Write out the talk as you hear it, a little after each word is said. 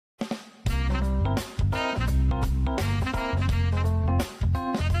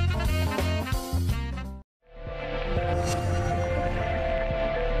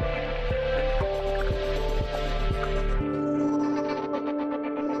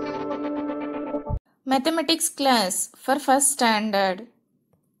Mathematics class for first standard.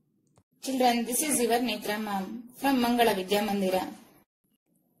 Children, this is your Netra ma'am from Mangala Vidya Mandira.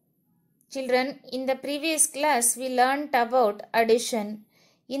 Children, in the previous class we learnt about addition.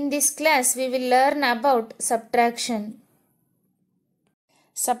 In this class we will learn about subtraction.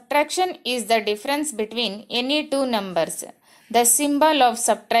 Subtraction is the difference between any two numbers. The symbol of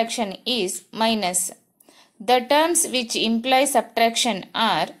subtraction is minus. The terms which imply subtraction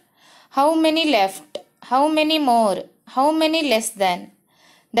are how many left, how many more, how many less than.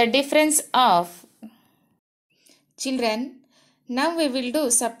 The difference of. Children, now we will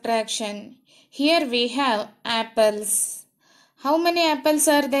do subtraction. Here we have apples. How many apples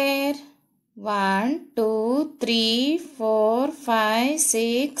are there? 1, 2, 3, 4, 5,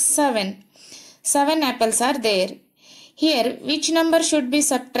 6, 7. 7 apples are there. Here which number should be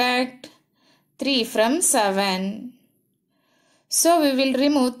subtract? 3 from 7. So we will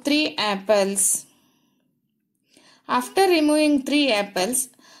remove 3 apples. After removing 3 apples,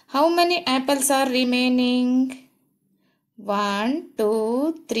 how many apples are remaining? 1,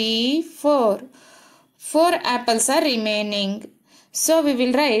 2, 3, 4. 4 apples are remaining. So we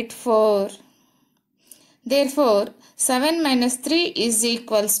will write 4. Therefore, 7 minus 3 is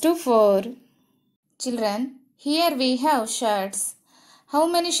equals to 4. Children, here we have shirts. How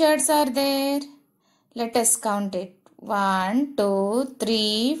many shirts are there? Let us count it. 1, 2,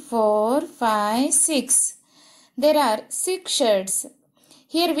 3, 4, 5, 6. There are 6 shirts.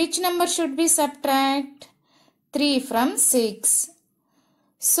 Here which number should be subtract? 3 from 6.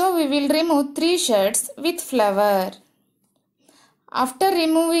 So we will remove 3 shirts with flower. After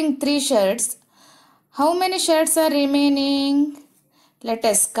removing 3 shirts, how many shirts are remaining? Let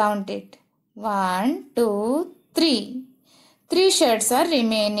us count it. 1, 2, 3. 3 shirts are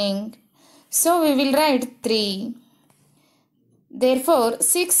remaining. So we will write 3. Therefore,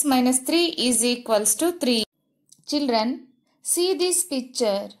 6 minus 3 is equals to 3. Children, see this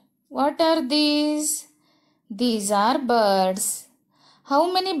picture. What are these? These are birds.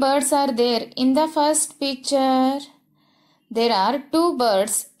 How many birds are there in the first picture? There are 2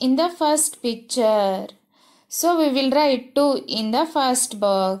 birds in the first picture. So we will write 2 in the first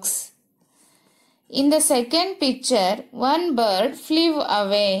box. In the second picture, 1 bird flew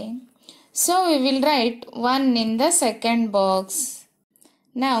away. So we will write 1 in the second box.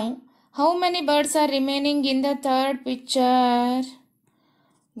 Now, how many birds are remaining in the third picture?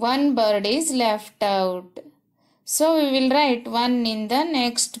 1 bird is left out. So we will write 1 in the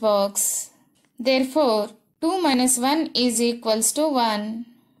next box. Therefore, 2 minus 1 is equals to 1.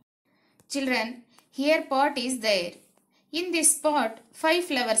 Children, here pot is there. In this pot, 5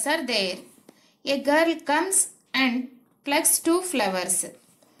 flowers are there. A girl comes and plucks 2 flowers.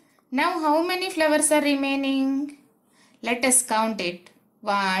 Now how many flowers are remaining? Let us count it.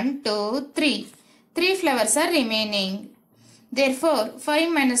 1, 2, 3. 3 flowers are remaining. Therefore,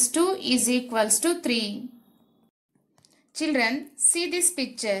 5 minus 2 is equals to 3. Children, see this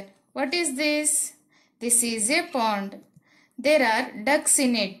picture. What is this? This is a pond. There are ducks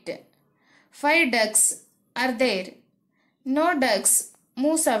in it. 5 ducks are there. No ducks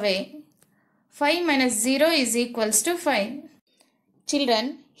moves away. 5 minus 0 is equals to 5.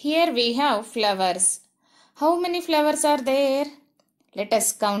 Children, here we have flowers. How many flowers are there? Let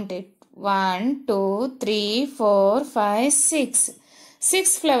us count it. 1, 2, 3, 4, 5, 6.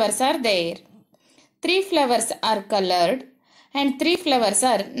 6 flowers are there. 3 flowers are colored and 3 flowers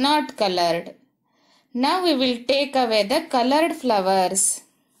are not colored. Now we will take away the colored flowers.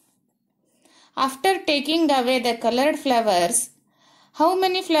 After taking away the colored flowers, how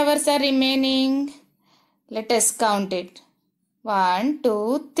many flowers are remaining? Let us count it. 1,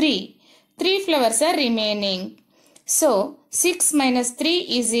 2, 3. 3 flowers are remaining. So, 6 minus 3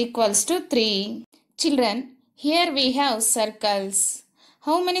 is equals to 3. Children, here we have circles.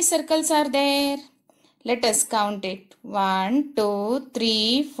 How many circles are there? Let us count it. 1, 2,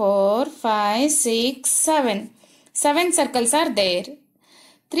 3, 4, 5, 6, 7. 7 circles are there.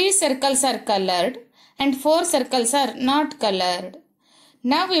 3 circles are colored and 4 circles are not colored.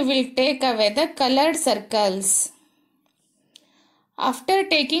 Now we will take away the colored circles. After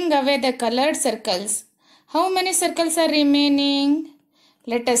taking away the colored circles, how many circles are remaining?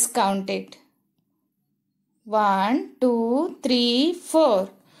 Let us count it. 1, 2, 3, 4.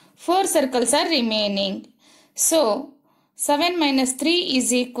 4 circles are remaining. So, 7 minus 3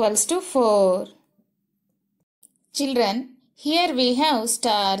 is equals to 4. Children, here we have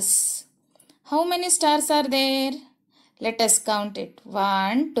stars. How many stars are there? Let us count it.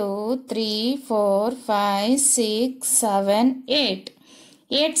 1, 2, 3, 4, 5, 6, 7, 8.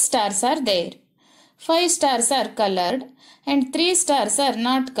 8 stars are there. 5 stars are colored and 3 stars are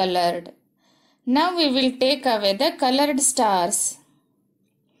not colored. Now we will take away the colored stars.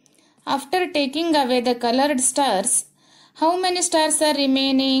 After taking away the colored stars, how many stars are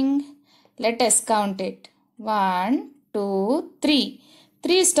remaining? Let us count it. 1, 2, 3.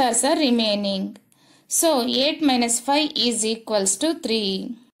 3 stars are remaining. So 8 minus 5 is equals to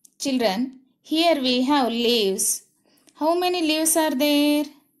 3. Children, here we have leaves. How many leaves are there?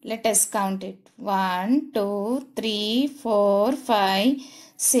 Let us count it. 1, 2, 3, 4, 5,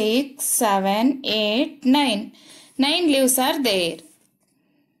 6, 7, 8, 9. 9 leaves are there.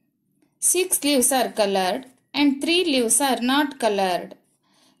 6 leaves are colored and 3 leaves are not colored.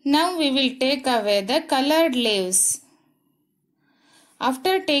 Now we will take away the colored leaves.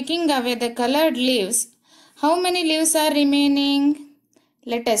 After taking away the colored leaves, how many leaves are remaining?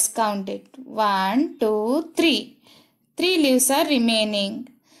 Let us count it. 1, 2, 3. 3 leaves are remaining.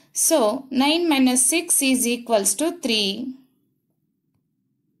 So 9 minus 6 is equals to 3.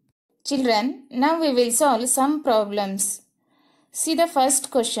 Children, now we will solve some problems. See the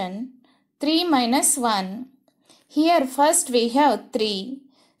first question. 3 minus 1. Here first we have 3.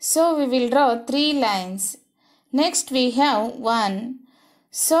 So we will draw 3 lines. Next we have 1.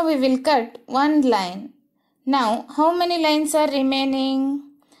 So we will cut 1 line. Now how many lines are remaining?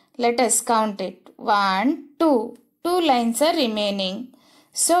 Let us count it. 1, 2. 2 lines are remaining.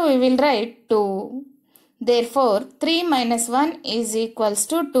 So we will write 2. Therefore 3 minus 1 is equals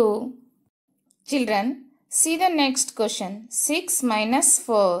to 2. Children, see the next question. 6 minus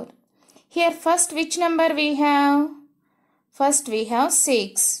 4. Here first which number we have? First we have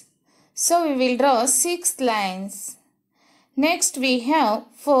 6. So we will draw 6 lines. Next we have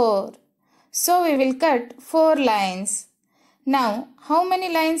 4. So we will cut 4 lines. Now how many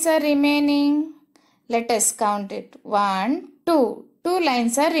lines are remaining? Let us count it. 1, 2. 2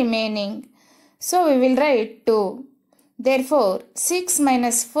 lines are remaining. So we will write 2. Therefore 6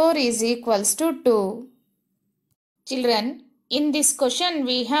 minus 4 is equals to 2. Children, in this question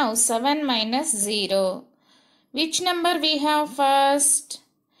we have 7 minus 0. Which number we have first?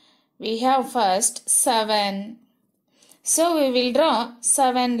 We have first 7. So we will draw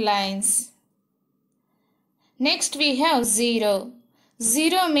 7 lines. Next we have 0.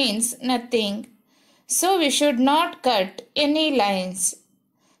 0 means nothing. So we should not cut any lines.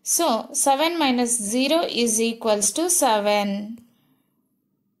 So 7 minus 0 is equals to 7.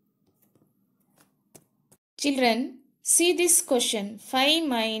 Children, see this question. 5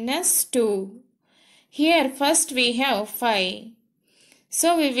 minus 2. Here first we have 5.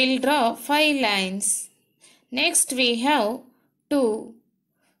 So we will draw 5 lines. Next we have 2.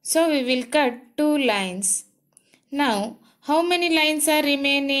 So we will cut 2 lines. Now how many lines are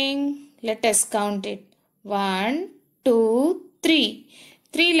remaining? Let us count it. 1, 2, 3.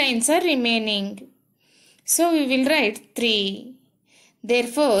 3 lines are remaining. So we will write 3.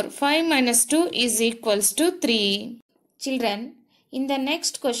 Therefore 5 minus 2 is equals to 3. Children, in the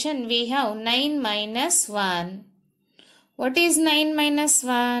next question we have 9 minus 1. What is 9 minus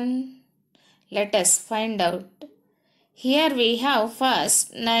 1? Let us find out. Here we have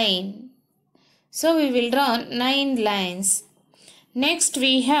first 9. So we will draw 9 lines. Next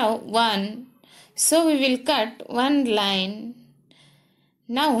we have 1. So we will cut 1 line.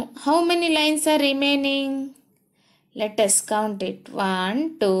 Now how many lines are remaining? Let us count it.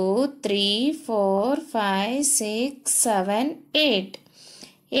 1, 2, 3, 4, 5, 6, 7, 8.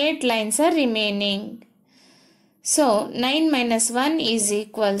 8 lines are remaining. So 9 minus 1 is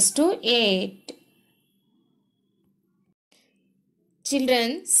equals to 8.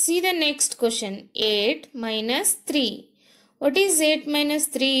 Children, see the next question. 8 minus 3. What is 8 minus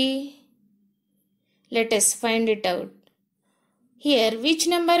 3? Let us find it out. Here, which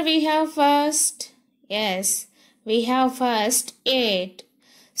number we have first? Yes, we have first 8.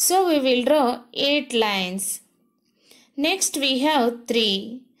 So we will draw 8 lines. Next we have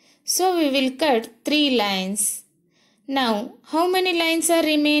 3. So we will cut 3 lines. Now, how many lines are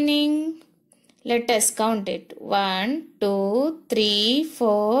remaining? Let us count it. 1, 2, 3,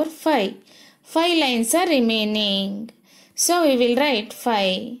 4, 5. 5 lines are remaining. So we will write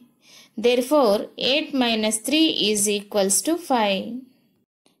 5. Therefore, 8 minus 3 is equals to 5.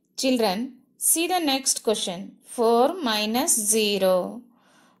 Children, see the next question. 4 minus 0.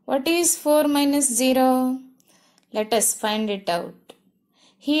 What is 4 minus 0? Let us find it out.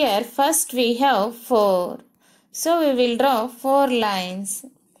 Here first we have 4. So we will draw 4 lines.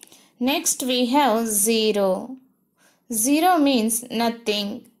 Next we have 0. 0 means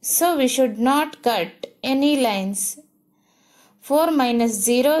nothing. So we should not cut any lines. 4 minus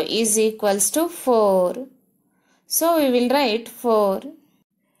 0 is equals to 4. So we will write 4.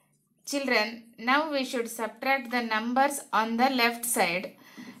 Children, now we should subtract the numbers on the left side.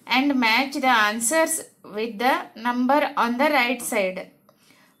 and match the answers with the number on the right side.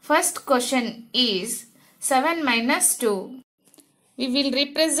 First question is 7 minus 2. We will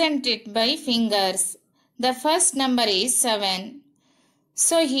represent it by fingers. The first number is 7.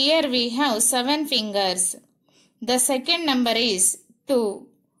 So here we have 7 fingers. The second number is 2.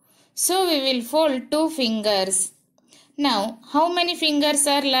 So we will fold 2 fingers. Now how many fingers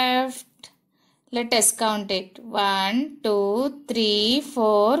are left? Let us count it. 1, 2, 3,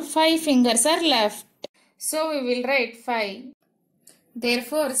 4, 5 fingers are left. So we will write 5.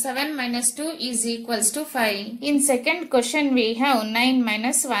 Therefore 7 minus 2 is equals to 5. In second question we have 9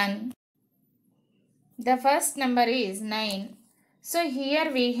 minus 1. The first number is 9. So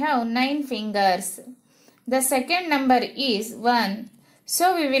here we have 9 fingers. The second number is 1.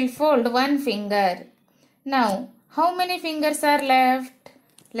 So we will fold 1 finger. Now how many fingers are left?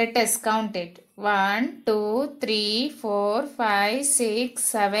 Let us count it. 1, 2, 3, 4, 5, 6,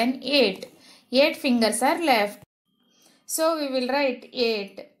 7, 8. 8 fingers are left. So we will write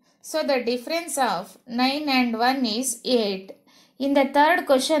 8. So the difference of 9 and 1 is 8. In the third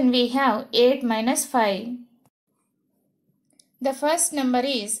question we have 8 minus 5. The first number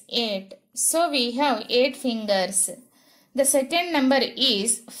is 8. So we have 8 fingers. The second number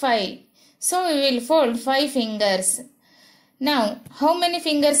is 5. So we will fold 5 fingers. Now how many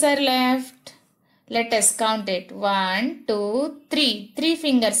fingers are left? Let us count it. 1, 2, 3. 3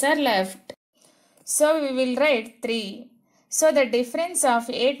 fingers are left. So we will write 3. So the difference of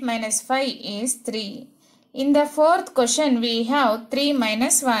 8 minus 5 is 3. In the fourth question we have 3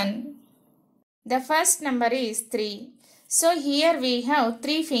 minus 1. The first number is 3. So here we have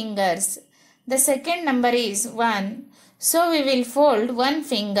 3 fingers. The second number is 1. So we will fold 1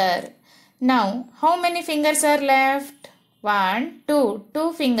 finger. Now how many fingers are left? 1, 2.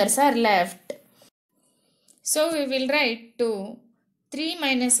 2 fingers are left. So we will write 2. 3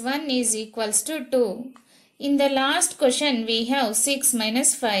 minus 1 is equals to 2. In the last question we have 6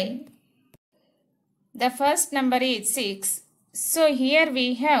 minus 5. The first number is 6. So here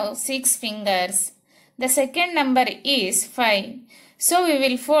we have 6 fingers. The second number is 5. So we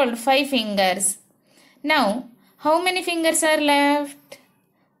will fold 5 fingers. Now how many fingers are left?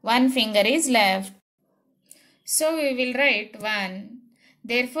 1 finger is left. So we will write 1.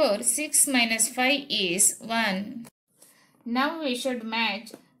 Therefore 6 minus 5 is 1. Now we should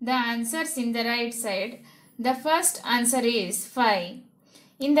match the answers in the right side. The first answer is 5.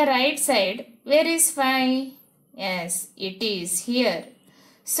 In the right side, where is 5? Yes, it is here.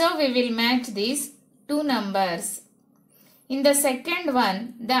 So we will match these two numbers. In the second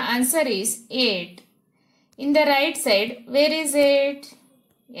one, the answer is 8. In the right side, where is 8?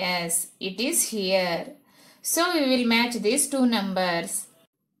 Yes, it is here. So we will match these two numbers.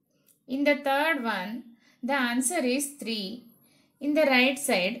 In the third one, the answer is 3. In the right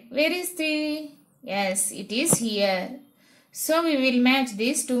side, where is 3? Yes, it is here. So we will match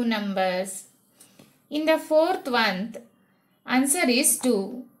these two numbers. In the fourth one, answer is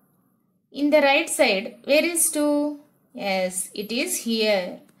 2. In the right side, where is 2? Yes, it is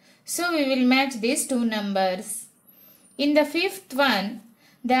here. So we will match these two numbers. In the fifth one,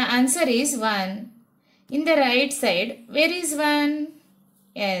 the answer is 1. In the right side, where is 1?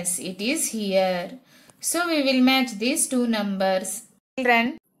 Yes, it is here. So we will match these two numbers.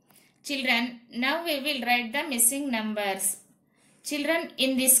 Children, now we will write the missing numbers. Children,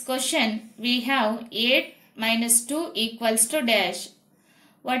 in this question, we have 8 minus 2 equals to dash.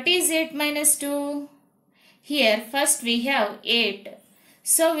 What is 8 minus 2? Here, first we have 8.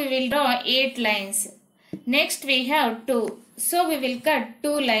 So we will draw 8 lines. Next we have 2. So we will cut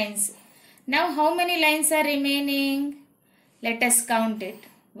 2 lines. Now how many lines are remaining? Let us count it.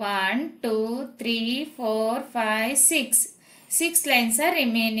 1, 2, 3, 4, 5, 6. 6 lines are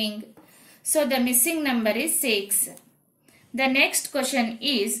remaining. So the missing number is 6. The next question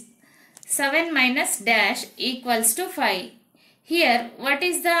is 7 minus dash equals to 5. Here what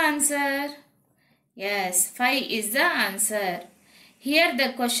is the answer? Yes, 5 is the answer. Here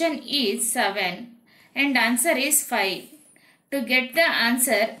the question is 7 and answer is 5. To get the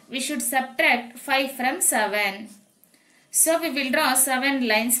answer, we should subtract 5 from 7. So we will draw 7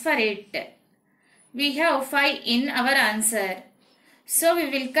 lines for it. We have 5 in our answer. So we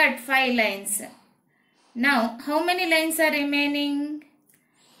will cut 5 lines. Now how many lines are remaining?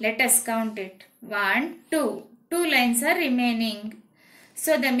 Let us count it. 1, 2. 2 lines are remaining.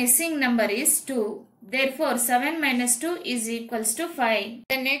 So the missing number is 2. Therefore 7 minus 2 is equals to 5.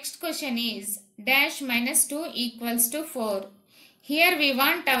 The next question is dash minus 2 equals to 4. Here we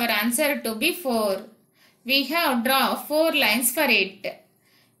want our answer to be 4. We have draw 4 lines for it.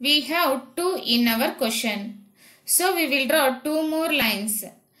 We have 2 in our question. So we will draw 2 more lines.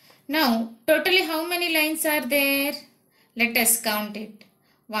 Now, totally how many lines are there? Let us count it.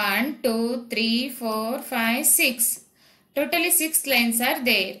 1, 2, 3, 4, 5, 6. Totally 6 lines are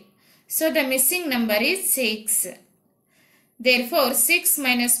there. So, the missing number is 6. Therefore, 6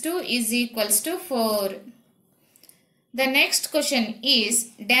 minus 2 is equals to 4. The next question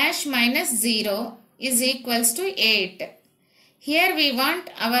is dash minus 0 is equals to 8. Here we want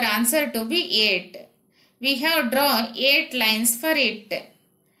our answer to be 8. We have drawn 8 lines for it.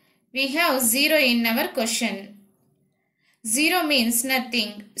 We have 0 in our question. 0 means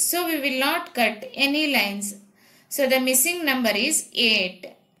nothing, so we will not cut any lines. So the missing number is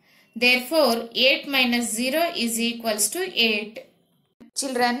 8. Therefore, 8 minus 0 is equals to 8.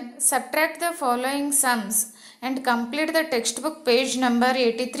 Children, subtract the following sums and complete the textbook page number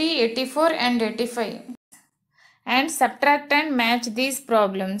 83, 84 and 85. And subtract and match these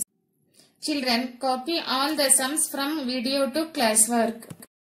problems. Children, copy all the sums from video to classwork.